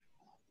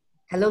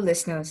Hello,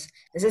 listeners.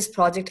 This is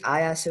Project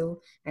Ayasu,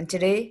 and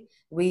today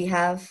we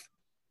have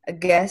a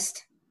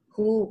guest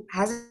who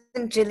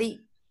hasn't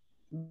really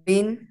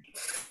been,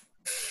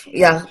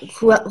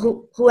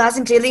 who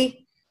hasn't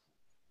really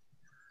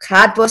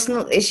had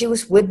personal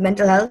issues with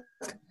mental health,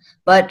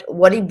 but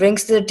what he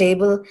brings to the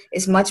table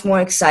is much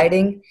more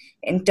exciting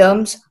in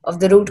terms of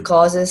the root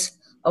causes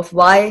of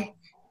why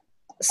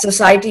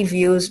society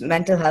views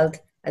mental health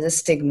as a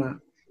stigma.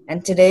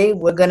 And today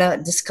we're gonna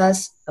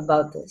discuss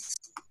about this.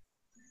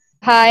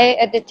 Hi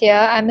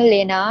Aditya, I'm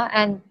Elena,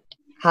 Hi,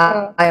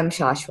 uh, I'm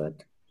Shashwat.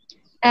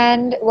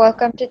 and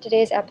welcome to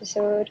today's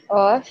episode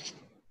of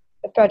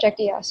the Project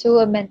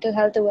Yasu, a mental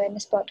health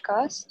awareness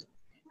podcast.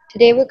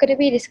 Today we're going to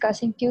be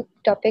discussing two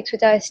topics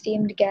with our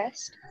esteemed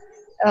guest: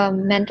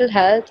 mental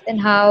health and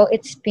how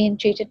it's been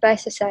treated by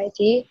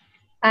society,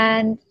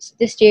 and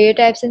the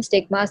stereotypes and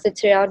stigmas that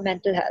surround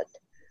mental health.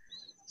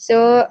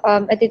 So,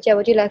 Aditya,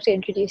 would you like to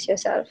introduce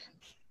yourself?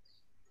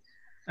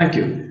 Thank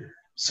you.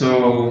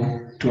 So,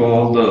 to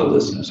all the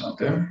listeners out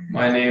there,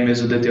 my name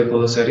is Aditya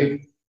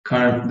Polasari.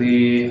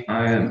 Currently,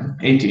 I am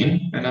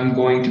 18 and I'm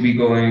going to be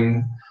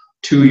going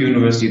to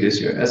university this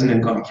year as an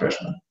incoming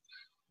freshman.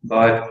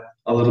 But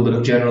a little bit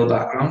of general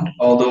background,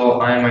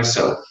 although I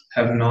myself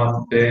have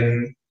not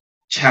been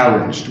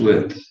challenged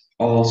with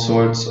all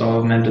sorts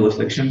of mental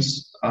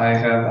afflictions, I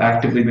have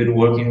actively been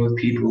working with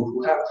people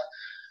who have.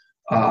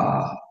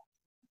 Uh,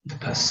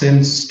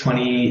 since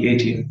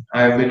 2018.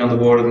 I've been on the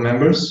board of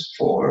members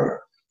for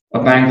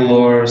a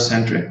Bangalore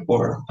centric,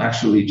 or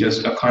actually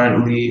just a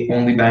currently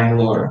only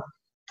Bangalore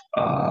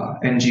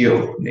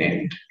NGO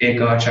named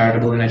Eka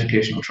Charitable and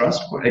Educational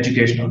Trust, or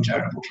Educational and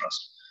Charitable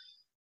Trust.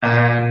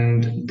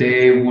 And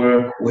they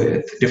work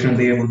with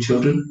differently abled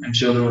children and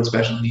children with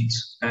special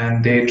needs.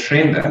 And they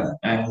train them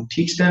and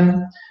teach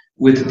them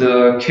with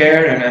the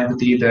care and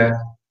empathy that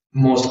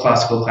most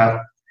classical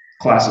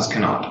classes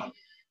cannot,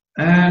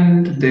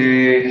 and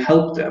they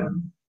help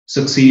them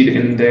succeed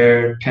in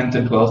their 10th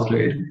and 12th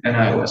grade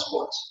NIOS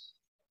boards.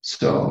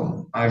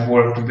 So I've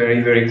worked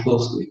very, very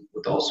closely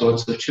with all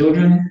sorts of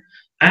children,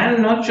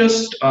 and not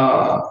just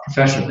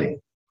professionally,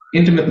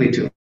 intimately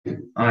too.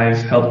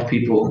 I've helped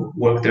people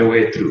work their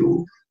way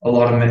through a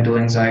lot of mental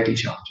anxiety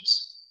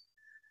challenges.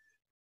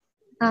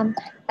 Um,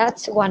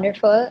 that's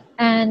wonderful.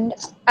 And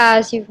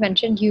as you've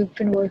mentioned, you've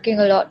been working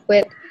a lot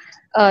with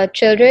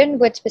children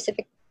with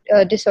specific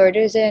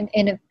disorders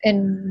and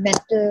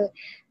mental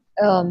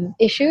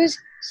issues.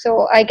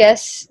 So I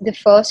guess the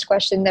first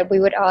question that we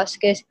would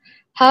ask is,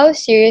 how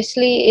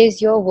seriously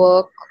is your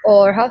work,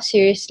 or how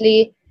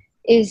seriously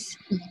is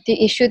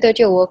the issue that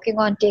you're working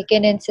on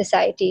taken in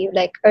society,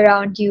 like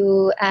around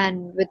you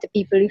and with the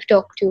people you've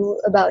talked to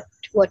about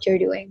what you're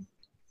doing?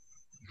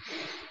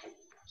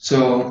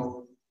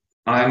 So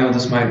I know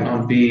this might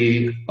not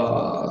be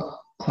a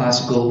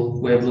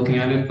classical way of looking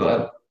at it,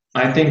 but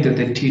I think that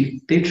they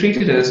treat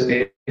it as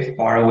a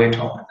faraway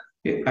topic.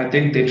 I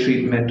think they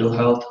treat mental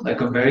health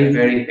like a very,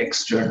 very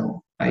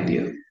external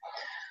idea.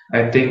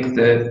 I think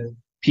that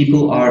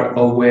people are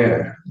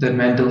aware that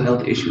mental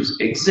health issues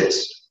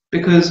exist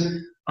because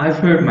I've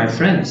heard my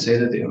friends say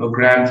that they have a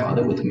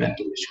grandfather with a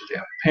mental issue, they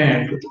have a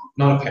parent with,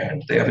 not a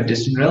parent, they have a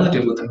distant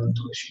relative with a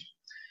mental issue.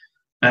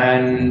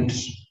 And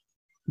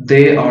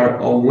they are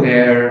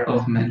aware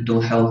of mental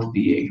health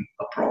being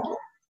a problem,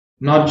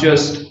 not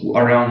just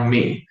around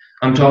me.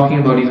 I'm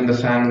talking about even the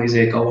families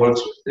Eka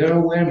works with. They're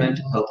aware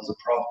mental health is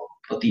a problem.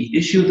 But the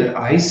issue that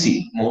I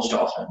see most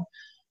often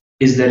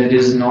is that it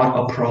is not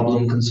a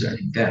problem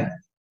concerning them.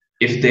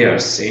 If they are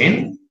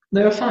sane,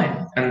 they are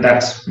fine. And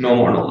that's no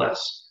more, no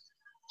less.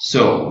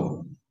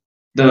 So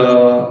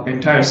the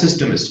entire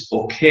system is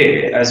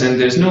okay, as in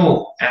there's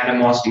no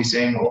animosity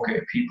saying, okay,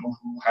 people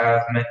who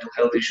have mental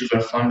health issues are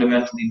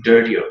fundamentally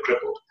dirty or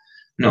crippled.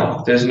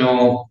 No, there's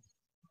no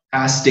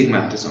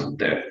astigmatism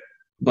there.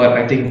 But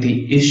I think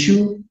the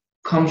issue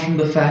comes from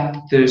the fact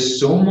that there's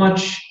so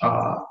much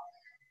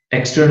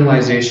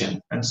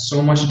externalization and so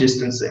much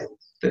distancing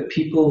that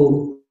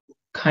people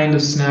kind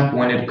of snap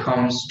when it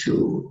comes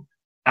to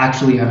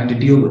actually having to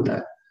deal with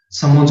that.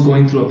 Someone's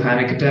going through a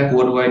panic attack.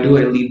 What do?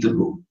 I leave the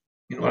room.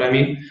 You know what I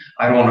mean?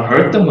 I don't want to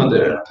hurt them when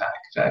they're in a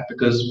panic attack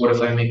because what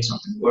if I make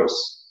something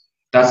worse?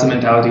 That's the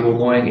mentality we're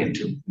going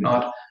into.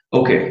 Not,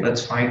 okay,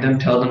 let's find them,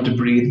 tell them to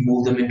breathe,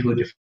 move them into a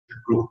different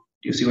group.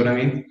 Do you see what I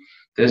mean?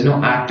 There's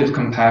no active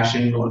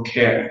compassion or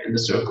care in the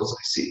circles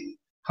I see.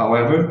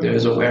 However, there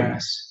is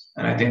awareness.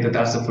 And I think that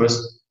that's the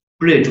first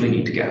bridge we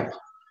need to gap.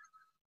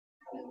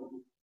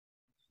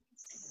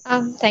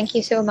 Thank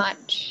you so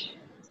much.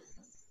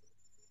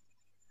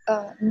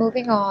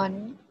 Moving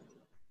on.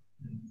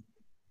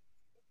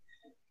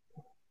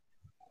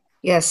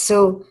 Yes,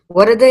 so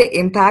what are the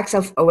impacts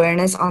of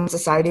awareness on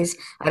societies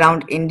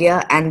around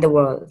India and the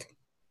world?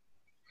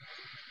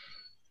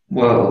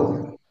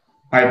 Well,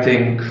 I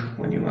think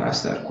when you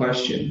ask that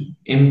question,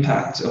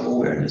 impacts of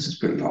awareness is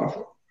pretty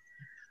powerful.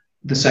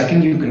 The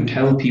second you can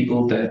tell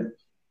people that,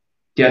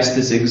 yes,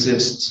 this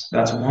exists,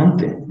 that's one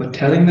thing, but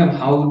telling them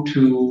how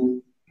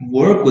to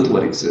work with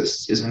what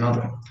exists is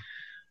another.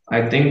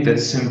 I think that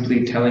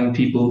simply telling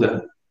people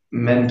that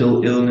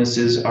mental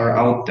illnesses are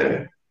out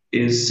there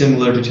is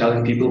similar to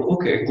telling people,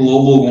 okay,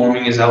 global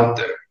warming is out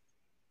there.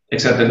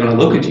 Except they're going to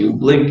look at you,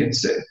 blink, and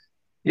say,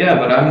 yeah,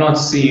 but I'm not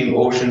seeing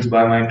oceans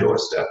by my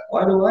doorstep.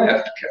 Why do I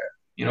have to care?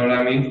 You know what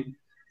I mean?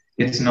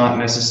 It's not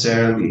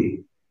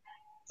necessarily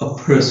a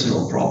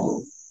personal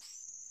problem.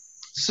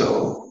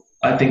 So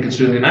I think it's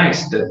really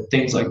nice that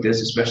things like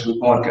this, especially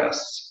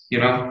podcasts,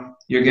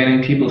 you're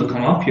getting people to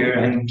come up here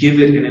and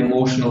give it an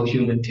emotional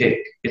human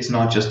take. It's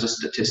not just a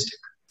statistic.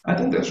 I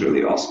think that's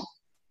really awesome.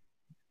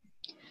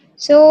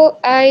 So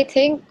I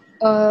think,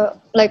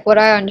 like what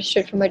I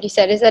understood from what you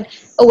said is that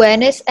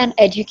awareness and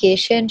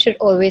education should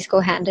always go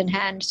hand in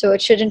hand. So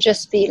it shouldn't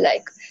just be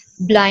like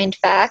blind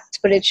facts,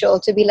 but it should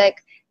also be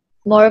like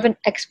more of an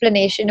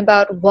explanation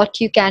about what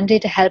you can do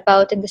to help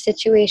out in the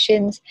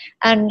situations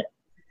and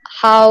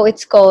how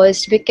it's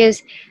caused.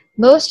 Because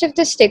most of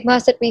the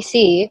stigmas that we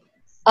see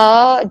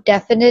are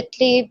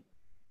definitely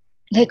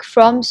like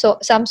from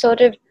some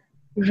sort of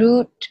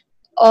root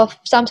of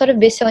some sort of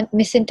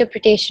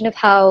misinterpretation of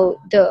how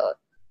the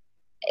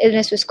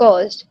illness was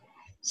caused.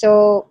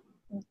 So,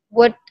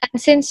 and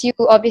since you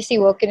obviously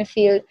work in a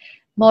field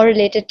more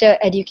related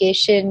to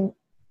education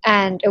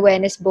and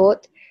awareness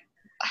both,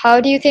 how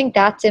do you think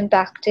that's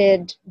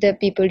impacted the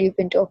people you've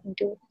been talking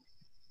to?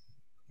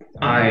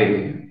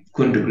 I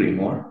couldn't agree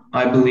more.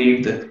 I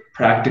believe that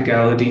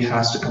practicality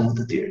has to come with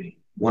the theory,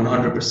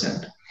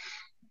 100%.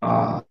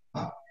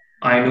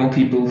 I know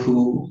people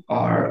who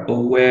are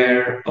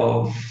aware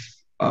of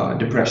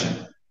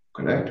depression,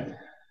 correct?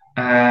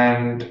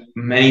 And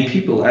many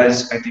people,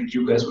 as I think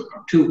you guys would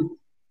know too,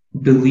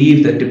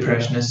 believe that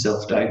depression is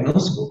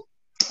self-diagnosable.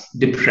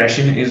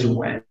 Depression is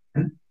when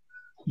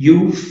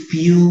you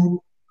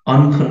feel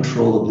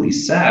uncontrollably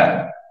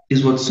sad,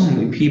 is what so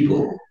many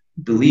people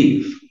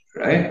believe,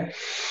 right?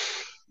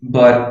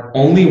 But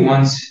only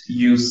once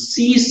you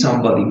see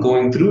somebody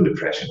going through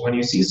depression, when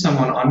you see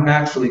someone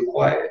unnaturally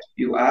quiet,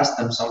 you ask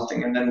them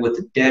something, and then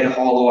with dead,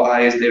 hollow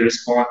eyes, they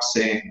respond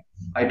saying,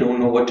 I don't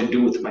know what to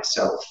do with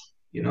myself.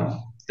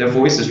 Their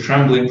voice is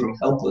trembling from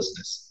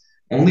helplessness.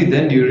 Only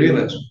then do you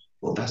realize,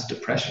 well, that's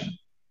depression.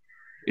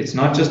 It's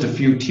not just a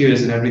few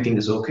tears and everything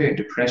is okay.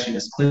 Depression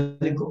is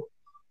clinical.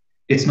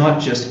 It's not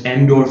just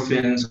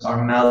endorphins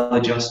are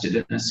maladjusted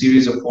and a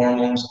series of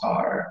hormones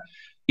are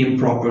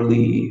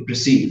improperly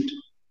received.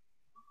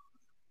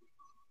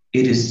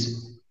 It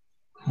is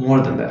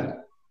more than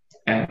that.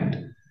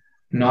 And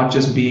not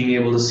just being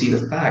able to see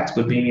the facts,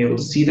 but being able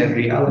to see that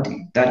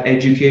reality, that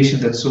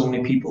education that so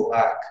many people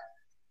lack.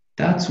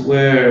 That's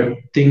where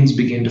things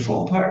begin to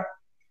fall apart.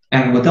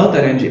 And without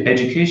that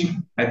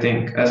education, I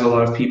think, as a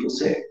lot of people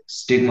say,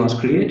 stigma is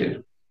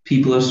created.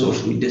 People are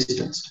socially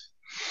distanced.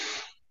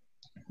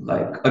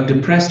 Like a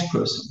depressed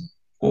person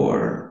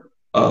or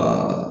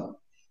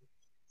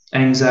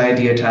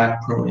anxiety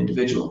attack prone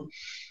individual.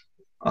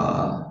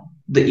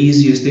 The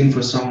easiest thing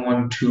for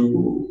someone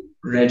to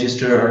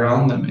register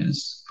around them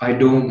is, I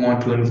don't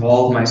want to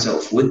involve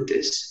myself with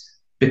this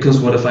because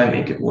what if I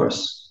make it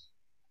worse?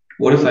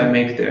 What if I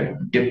make their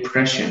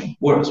depression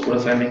worse? What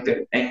if I make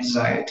their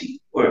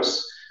anxiety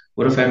worse?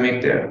 What if I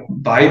make their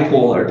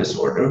bipolar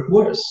disorder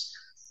worse?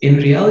 In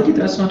reality,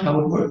 that's not how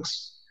it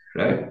works,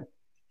 right?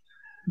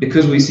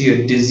 Because we see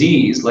a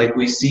disease, like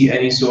we see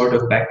any sort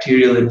of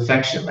bacterial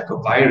infection, like a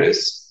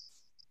virus,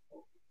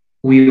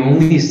 we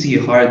only see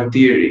hard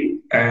theory,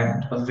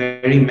 and a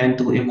very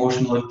mental,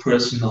 emotional, and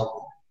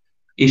personal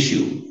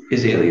issue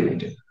is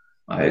alienated.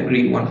 I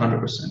agree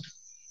 100%.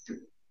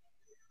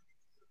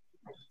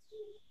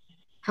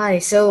 Hi,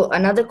 so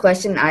another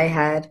question I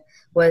had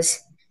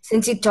was,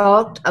 since you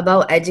talked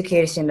about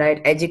education,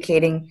 right?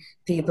 Educating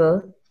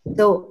people.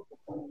 So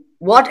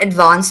what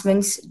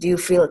advancements do you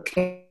feel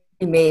can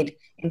be made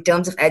in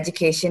terms of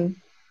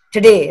education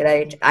today,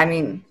 right? I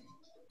mean,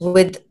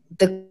 with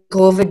the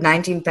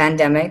COVID-19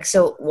 pandemic.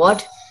 So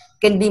what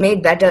can be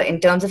made better in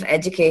terms of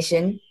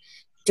education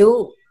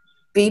to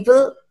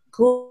people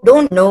who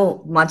don't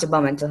know much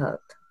about mental health?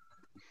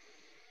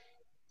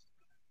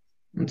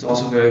 It's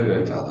also very,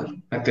 very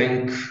valid. I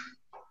think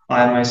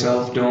I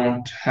myself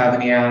don't have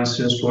any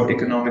answers for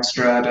economic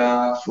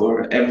strata,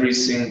 for every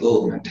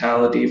single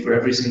mentality, for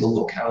every single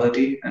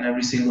locality, and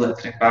every single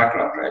ethnic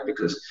background, right?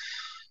 Because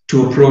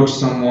to approach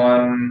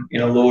someone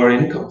in a lower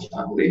income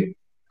family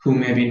who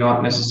may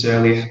not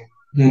necessarily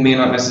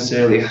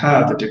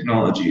have the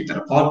technology that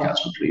a podcast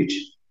would reach,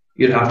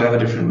 you'd have to have a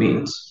different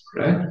means,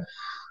 right?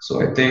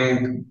 So I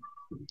think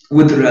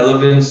with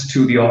relevance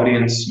to the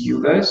audience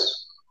you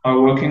guys are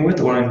working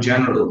with, or in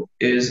general,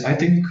 is I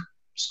think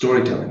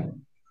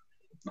storytelling.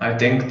 I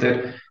think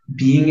that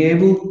being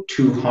able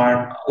to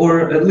harm,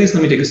 or at least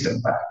let me take a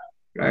step back,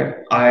 right?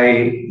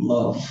 I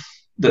love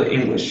the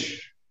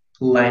English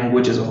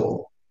language as a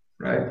whole,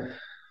 right?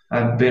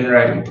 I've been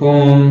writing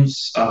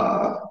poems,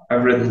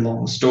 I've written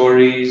long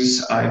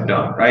stories, I've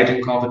done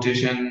writing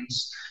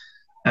competitions,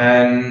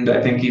 and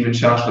I think even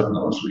Shashwat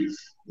knows we've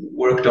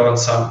worked on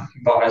some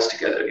bars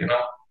together,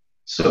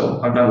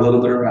 So I've done a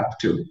little bit of rap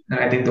too. And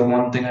I think the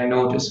one thing I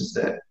notice is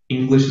that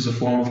English is a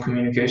form of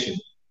communication,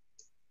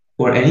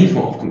 or any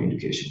form of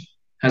communication.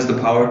 has the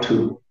power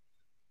to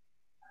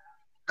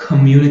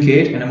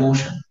communicate an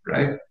emotion,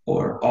 right?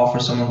 Or offer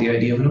someone the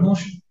idea of an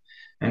emotion.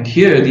 And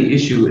here the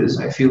issue is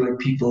I feel like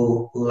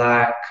people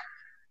lack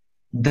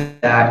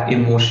that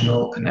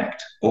emotional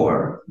connect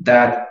or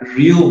that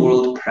real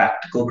world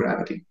practical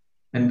gravity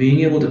and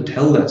being able to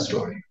tell that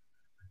story.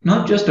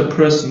 Not just a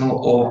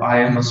personal, oh, I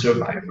am a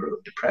survivor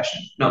of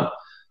depression. No,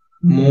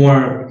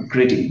 more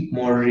gritty,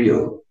 more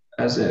real,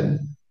 as in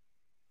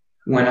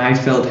when I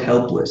felt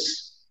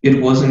helpless, it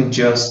wasn't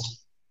just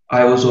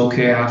I was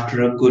okay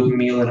after a good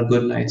meal and a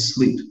good night's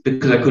sleep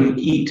because I couldn't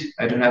eat.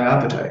 I didn't have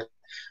appetite.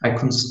 I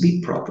couldn't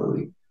sleep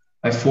properly.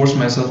 I forced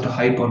myself to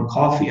hype on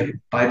coffee,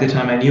 and by the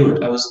time I knew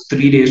it, I was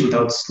 3 days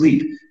without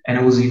sleep, and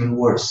it was even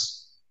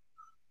worse.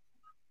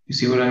 You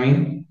see what I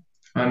mean?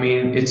 I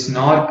mean, it's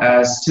not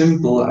as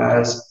simple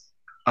as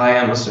I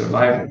am a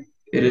survivor.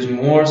 It is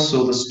more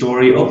so the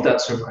story of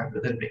that survivor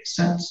that makes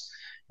sense.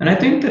 And I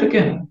think that,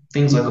 again,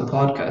 things like a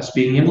podcast,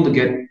 being able to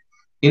get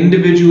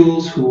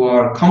individuals who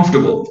are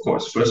comfortable, of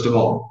course, first of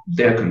all,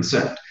 their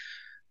consent,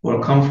 who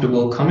are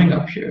comfortable coming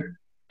up here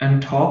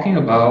and talking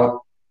about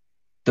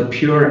the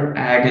pure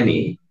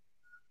agony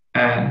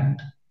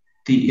and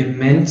the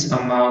immense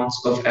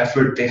amounts of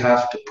effort they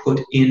have to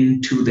put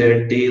into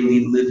their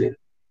daily living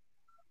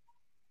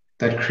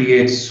that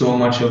creates so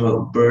much of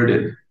a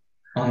burden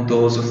on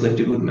those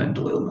afflicted with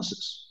mental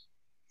illnesses.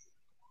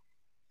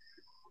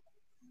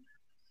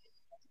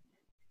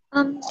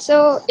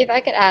 So if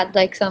I could add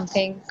like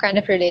something kind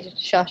of related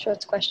to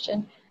Shashwat's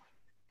question,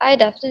 I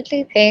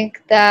definitely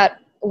think that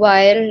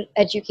while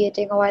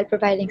educating or while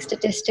providing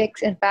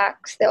statistics and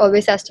facts, there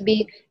always has to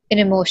be an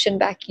emotion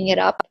backing it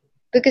up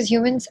because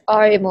humans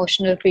are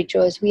emotional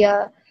creatures. We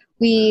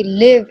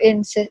live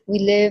in we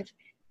live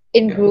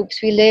in Yeah.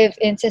 groups, we live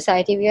in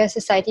society. We are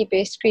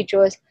society-based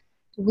creatures.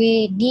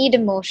 We need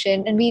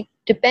emotion, and we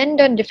depend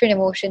on different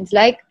emotions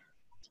like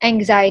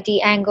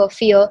anxiety, anger,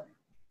 fear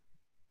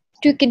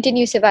to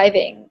continue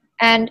surviving.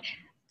 And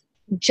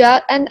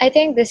I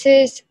think this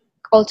is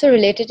also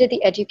related to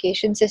the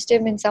education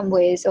system in some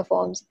ways or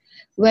forms.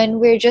 When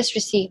we're just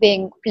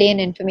receiving plain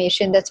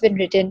information that's been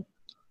written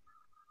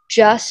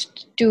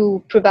just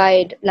to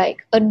provide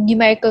like a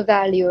numerical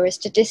value or a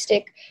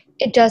statistic,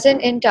 it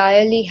doesn't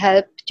entirely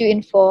help to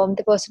inform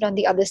the person on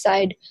the other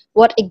side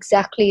what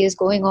exactly is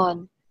going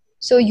on.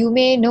 So you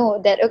may know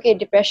that okay,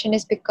 depression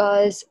is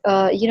because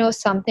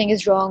something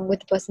is wrong with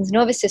the person's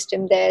nervous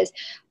system. There's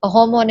a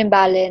hormone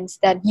imbalance,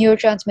 that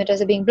neurotransmitters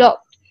are being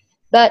blocked,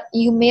 but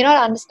you may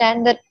not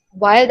understand that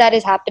while that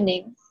is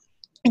happening,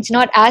 it's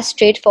not as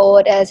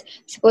straightforward as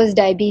suppose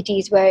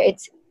diabetes, where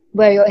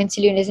your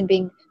insulin isn't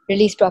being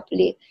released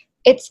properly.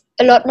 It's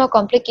a lot more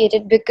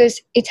complicated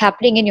because it's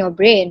happening in your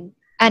brain,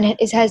 and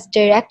it has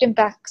direct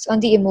impacts on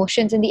the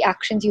emotions and the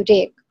actions you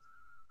take.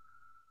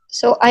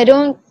 So I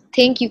don't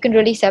think you can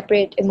really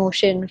separate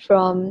emotion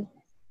from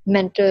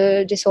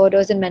mental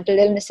disorders and mental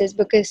illnesses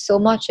because so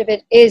much of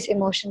it is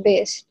emotion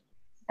based.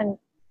 And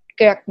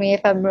correct me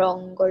if I'm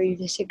wrong or you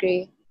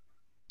disagree.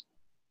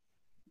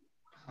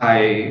 I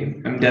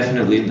am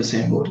definitely in the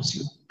same boat as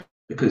you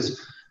because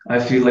I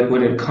feel like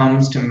when it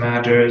comes to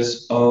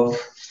matters of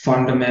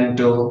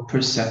fundamental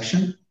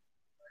perception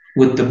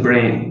with the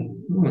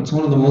brain, it's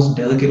one of the most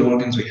delicate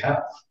organs we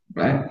have,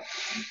 right?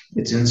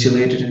 It's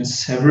insulated in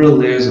several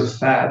layers of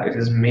fat. It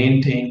is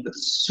maintained with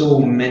so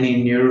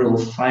many neural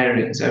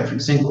firings every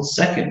single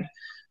second.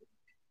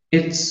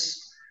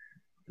 It's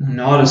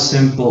not a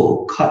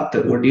simple cut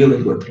that we're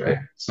dealing with, right?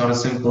 It's not a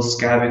simple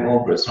scabbing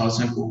over. It's not a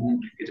simple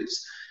wounding. It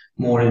is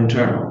more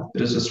internal.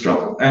 It is a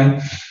struggle.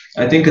 And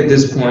I think at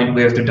this point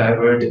we have to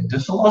divert into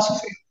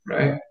philosophy,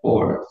 right?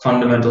 Or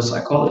fundamental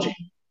psychology.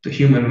 The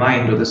human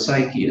mind or the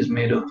psyche is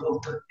made up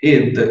of the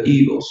id, the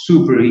ego,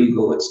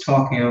 superego. It's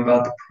talking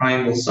about the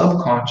primal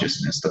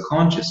subconsciousness, the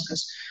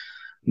consciousness.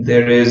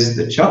 There is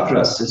the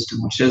chakra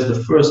system, which says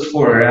the first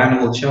four are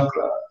animal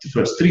chakra, the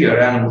first three are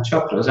animal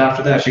chakras.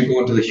 After that, you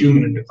go into the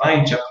human and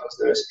divine chakras.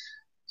 There's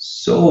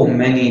so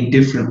many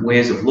different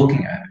ways of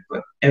looking at it,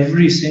 but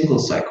every single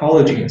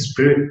psychology and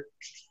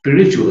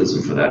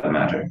spiritualism, for that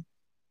matter,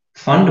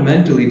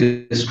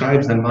 fundamentally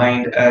describes the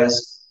mind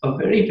as a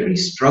very, very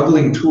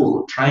struggling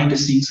tool trying to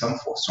seek some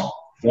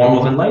form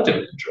of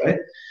enlightenment, right?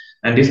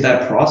 And if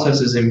that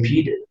process is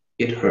impeded,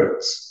 it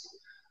hurts.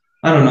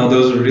 I don't know, there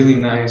was a really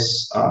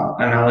nice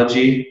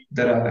analogy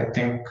that I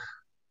think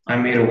I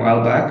made a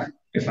while back,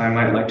 if I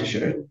might like to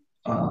share it.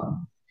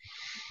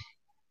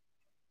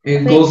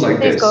 It goes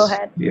like Please go this.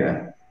 ahead.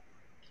 Yeah.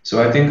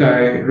 So I think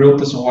I wrote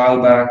this a while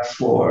back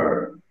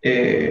for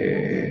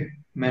a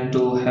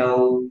mental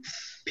health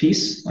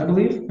piece, I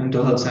believe,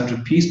 mental health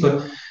centered piece,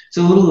 but it's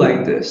a little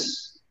like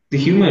this. The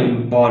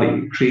human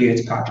body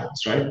creates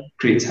patterns, right?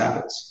 Creates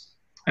habits.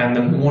 And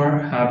the more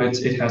habits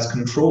it has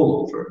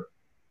control over,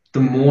 the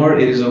more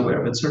it is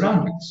aware of its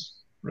surroundings,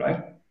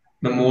 right?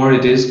 The more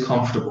it is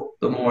comfortable,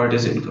 the more it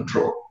is in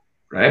control,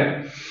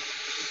 right?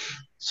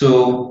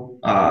 So,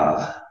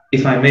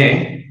 if I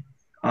may,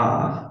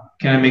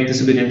 can I make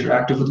this a bit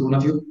interactive with one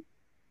of you?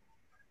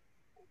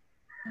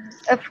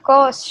 Of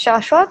course,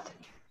 Shashwat.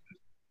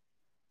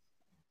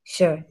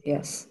 Sure,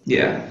 yes.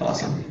 Yeah,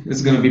 awesome.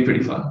 It's gonna be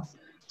pretty fun.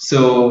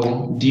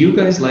 So, do you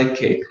guys like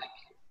cake?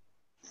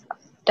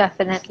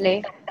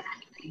 Definitely.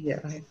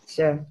 Yeah,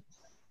 sure.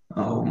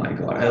 Oh my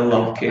God, I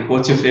love cake.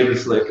 What's your favorite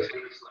flavor?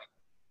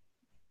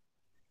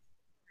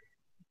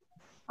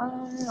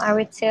 I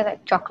would say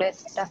like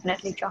chocolate,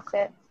 definitely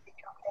chocolate.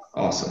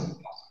 Awesome.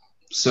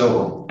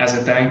 So, as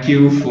a thank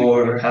you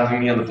for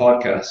having me on the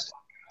podcast,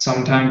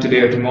 sometime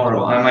today or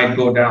tomorrow, I might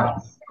go down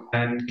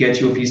and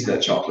get you a piece of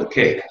that chocolate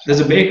cake.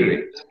 There's a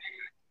bakery,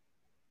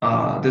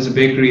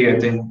 I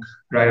think,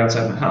 right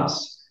outside my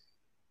house.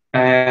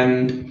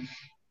 And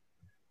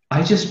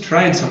I just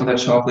tried some of that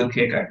chocolate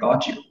cake I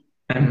got you.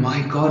 And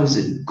my God, is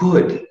it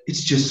good?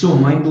 It's just so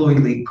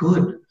mind-blowingly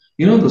good.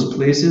 You know those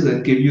places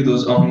that give you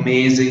those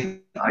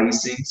amazing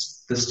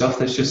icings, the stuff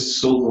that's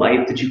just so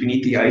light that you can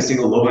eat the icing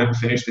alone and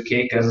finish the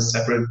cake as a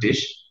separate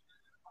dish?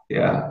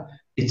 Yeah,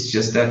 it's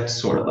just that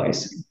sort of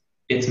icing.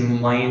 It's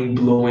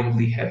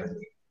mind-blowingly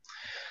heavenly.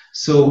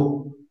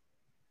 So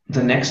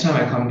the next time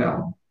I come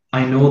down,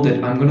 I know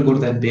that I'm going to go to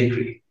that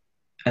bakery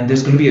and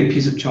there's going to be a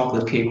piece of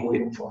chocolate cake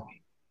waiting for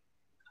me.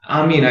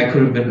 I mean, I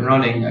could have been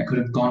running, I could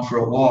have gone for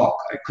a walk,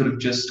 I could have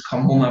just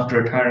come home after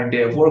a tiring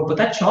day of work, but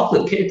that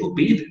chocolate cake will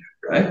be there,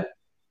 right?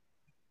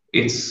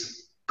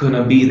 It's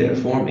gonna be there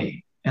for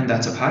me. And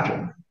that's a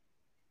pattern.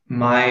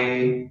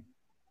 My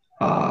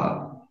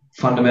uh,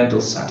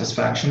 fundamental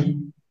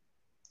satisfaction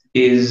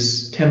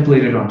is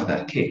templated onto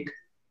that cake.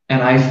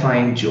 And I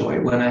find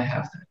joy when I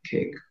have that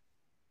cake.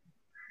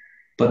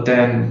 But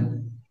then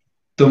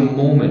the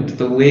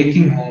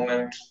waking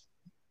moment,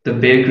 the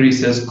bakery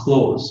says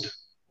closed,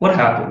 what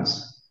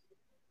happens?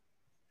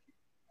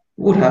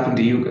 What happened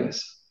to you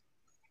guys?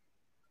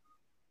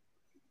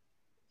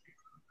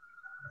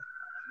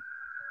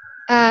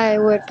 I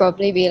would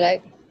probably be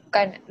like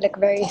kind of like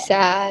very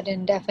sad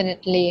and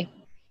definitely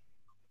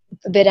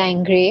a bit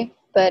angry,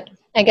 but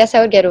I guess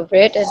I would get over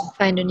it and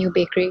find a new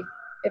bakery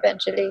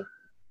eventually.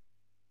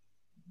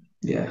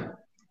 Yeah.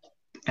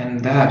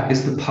 And that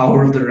is the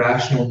power of the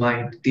rational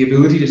mind. The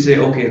ability to say,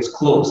 okay, it's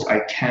closed,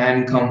 I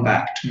can come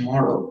back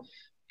tomorrow,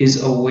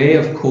 is a way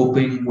of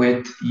coping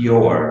with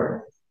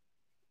your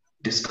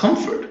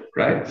discomfort,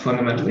 right?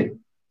 Fundamentally,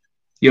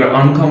 you're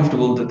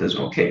uncomfortable that there's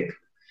no cake.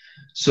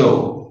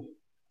 So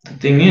the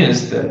thing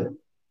is that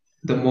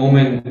the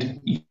moment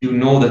you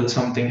know that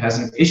something has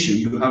an issue,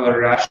 you have a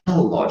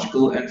rational,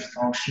 logical, and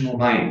functional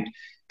mind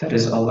that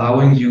is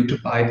allowing you to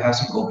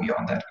bypass and go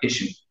beyond that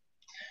issue.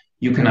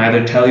 You can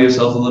either tell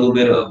yourself a little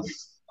bit of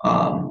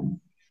um,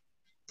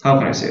 how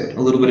can I say it?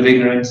 A little bit of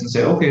ignorance and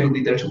say, okay, it'll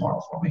be there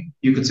tomorrow for me.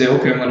 You could say,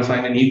 okay, I'm going to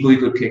find an equally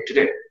good cake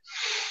today.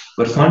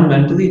 But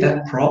fundamentally,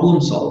 that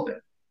problem solving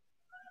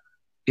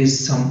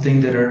is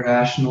something that a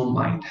rational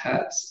mind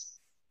has.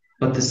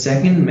 But the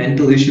second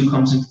mental issue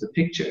comes into the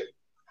picture,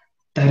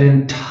 that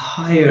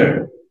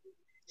entire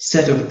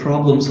set of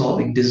problem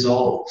solving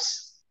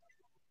dissolves.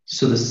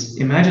 So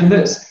imagine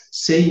this.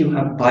 Say you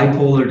have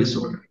bipolar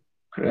disorder,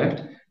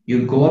 correct?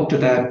 You go up to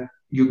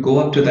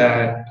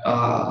that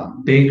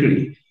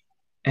bakery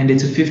and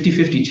it's a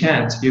 50-50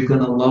 chance you're going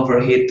to love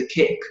or hate the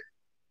cake.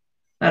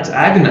 That's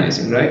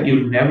agonizing, right?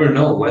 You never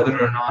know whether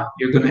or not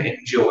you're going to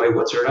enjoy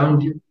what's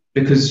around you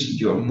because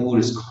your mood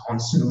is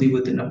constantly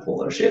within a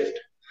polar shift.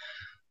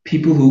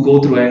 People who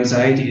go through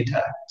anxiety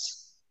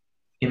attacks,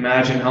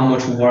 imagine how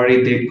much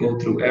worry they'd go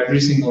through every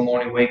single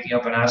morning waking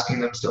up and asking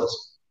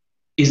themselves,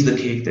 is the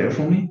cake there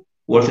for me?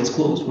 What if it's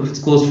closed? What if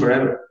it's closed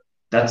forever?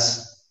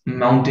 That's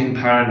mounting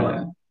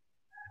paranoia.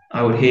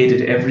 I would hate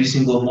it every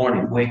single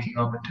morning waking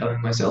up and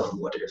telling myself,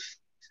 what if?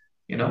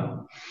 You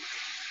know?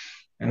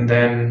 And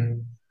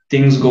then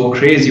things go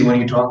crazy when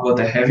you talk about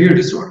the heavier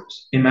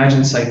disorders.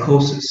 Imagine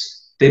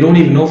psychosis. They don't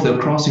even know if they're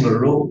crossing a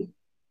road.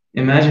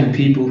 Imagine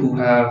people who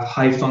have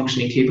high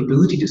functioning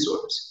capability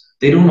disorders.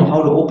 They don't know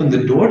how to open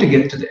the door to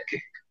get to their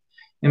cake.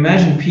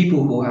 Imagine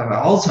people who have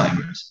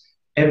Alzheimer's.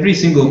 Every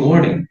single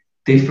morning,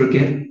 they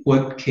forget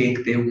what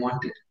cake they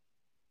wanted.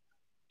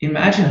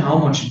 Imagine how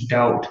much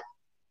doubt,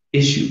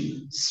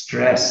 issue,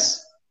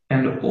 stress,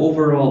 and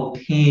overall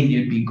pain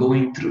you'd be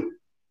going through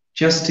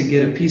just to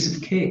get a piece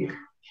of cake.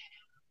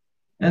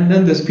 And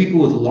then there's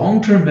people with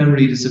long-term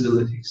memory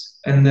disabilities.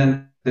 And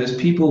then there's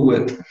people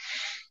with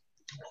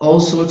all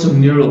sorts of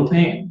neural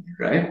pain,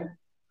 right?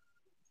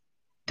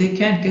 They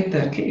can't get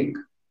that cake.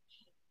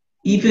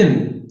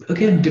 Even,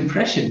 again,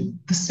 depression.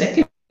 The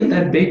second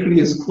that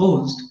bakery is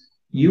closed,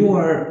 you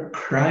are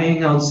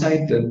crying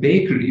outside the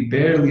bakery,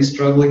 barely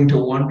struggling to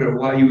wonder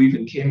why you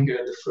even came here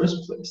in the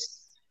first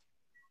place.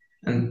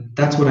 And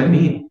that's what I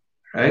mean,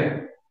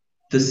 right?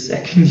 The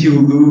second you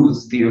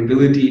lose the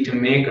ability to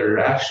make a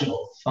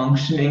rational,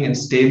 functioning, and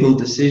stable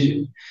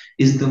decision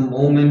is the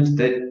moment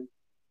that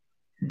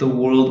the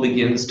world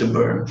begins to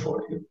burn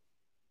for you.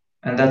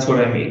 And that's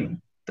what I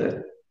mean.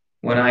 That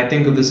when I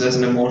think of this as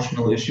an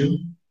emotional issue,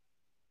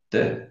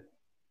 that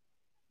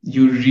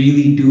you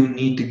really do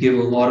need to give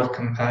a lot of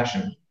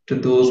compassion to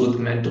those with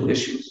mental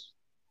issues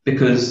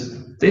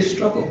because they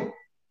struggle.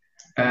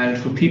 And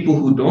for people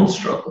who don't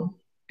struggle,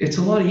 it's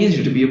a lot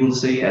easier to be able to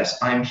say,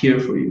 yes, I'm here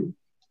for you.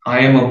 I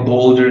am a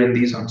boulder in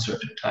these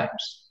uncertain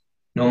times.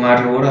 No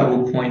matter what, I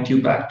will point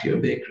you back to your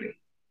bakery.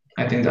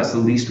 I think that's the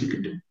least we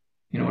could do.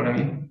 You know what I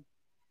mean?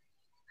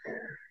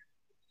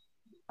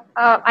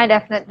 I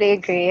definitely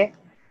agree.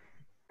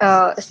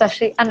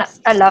 Especially, and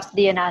I love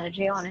the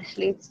analogy,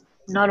 honestly.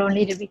 Not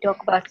only did we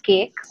talk about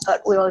cake,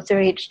 but we also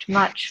reached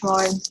much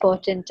more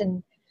important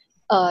and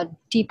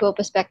deeper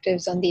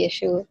perspectives on the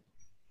issue.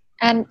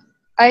 And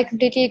I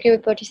completely agree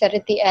with what you said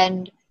at the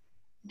end,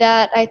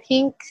 that I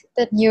think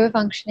that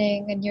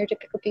neurofunctioning and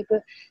neurotypical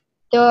people,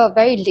 the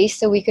very least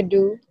that we could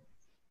do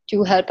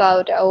to help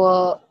out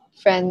our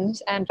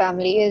friends and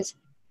family is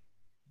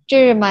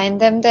to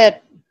remind them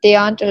that they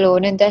aren't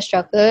alone in their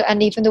struggle.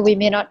 And even though we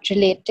may not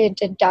relate to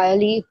it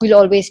entirely, we'll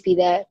always be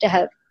there to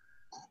help.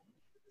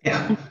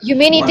 Yeah, You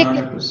may need to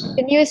 100%.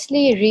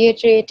 continuously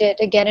reiterate it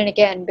again and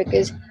again,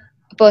 because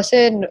a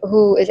person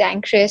who is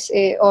anxious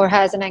or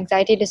has an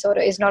anxiety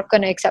disorder is not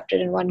going to accept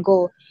it in one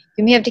go.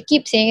 You may have to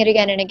keep saying it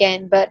again and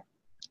again, but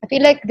I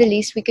feel like the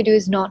least we could do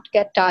is not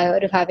get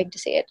tired of having to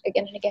say it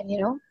again and again, you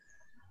know?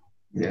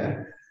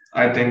 Yeah,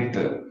 I think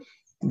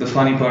the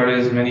funny part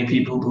is many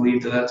people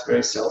believe that that's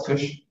very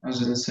selfish,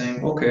 as in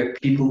saying, okay,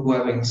 people who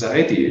have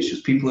anxiety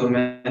issues, people who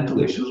have mental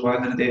issues, why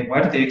do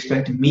they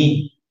expect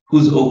me,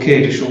 who's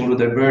okay, to shoulder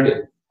their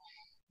burden?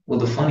 Well,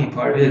 the funny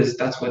part is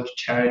that's what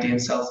charity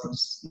and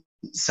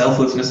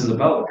selflessness is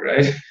about,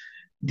 right?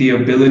 The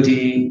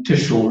ability to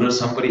shoulder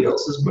somebody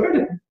else's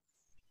burden,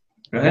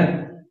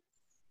 right?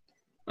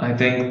 I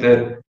think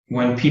that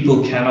when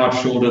people cannot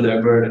shoulder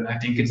their burden, I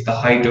think it's the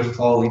height of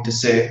folly to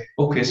say,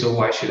 okay, so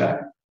why should I?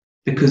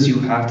 Because you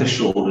have the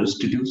shoulders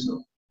to do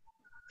so.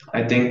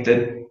 I think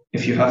that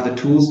if you have the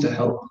tools to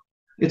help,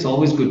 it's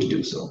always good to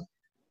do so.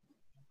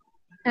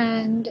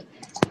 And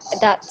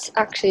that's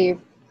actually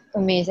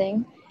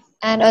amazing.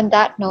 And on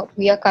that note,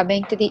 we are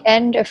coming to the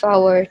end of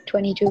our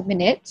 22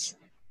 minutes.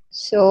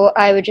 So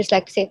I would just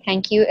like to say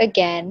thank you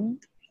again.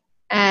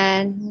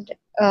 And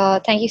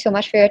thank you so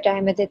much for your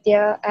time,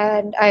 Aditya.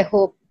 And I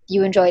hope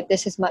you enjoyed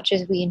this as much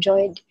as we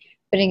enjoyed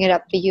putting it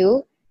up for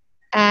you.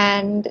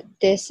 And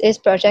this is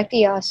Project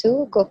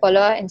Iyasu. Go follow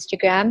our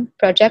Instagram,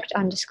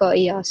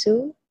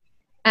 project_Iyasu.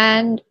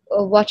 And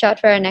watch out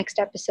for our next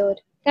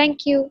episode.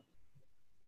 Thank you.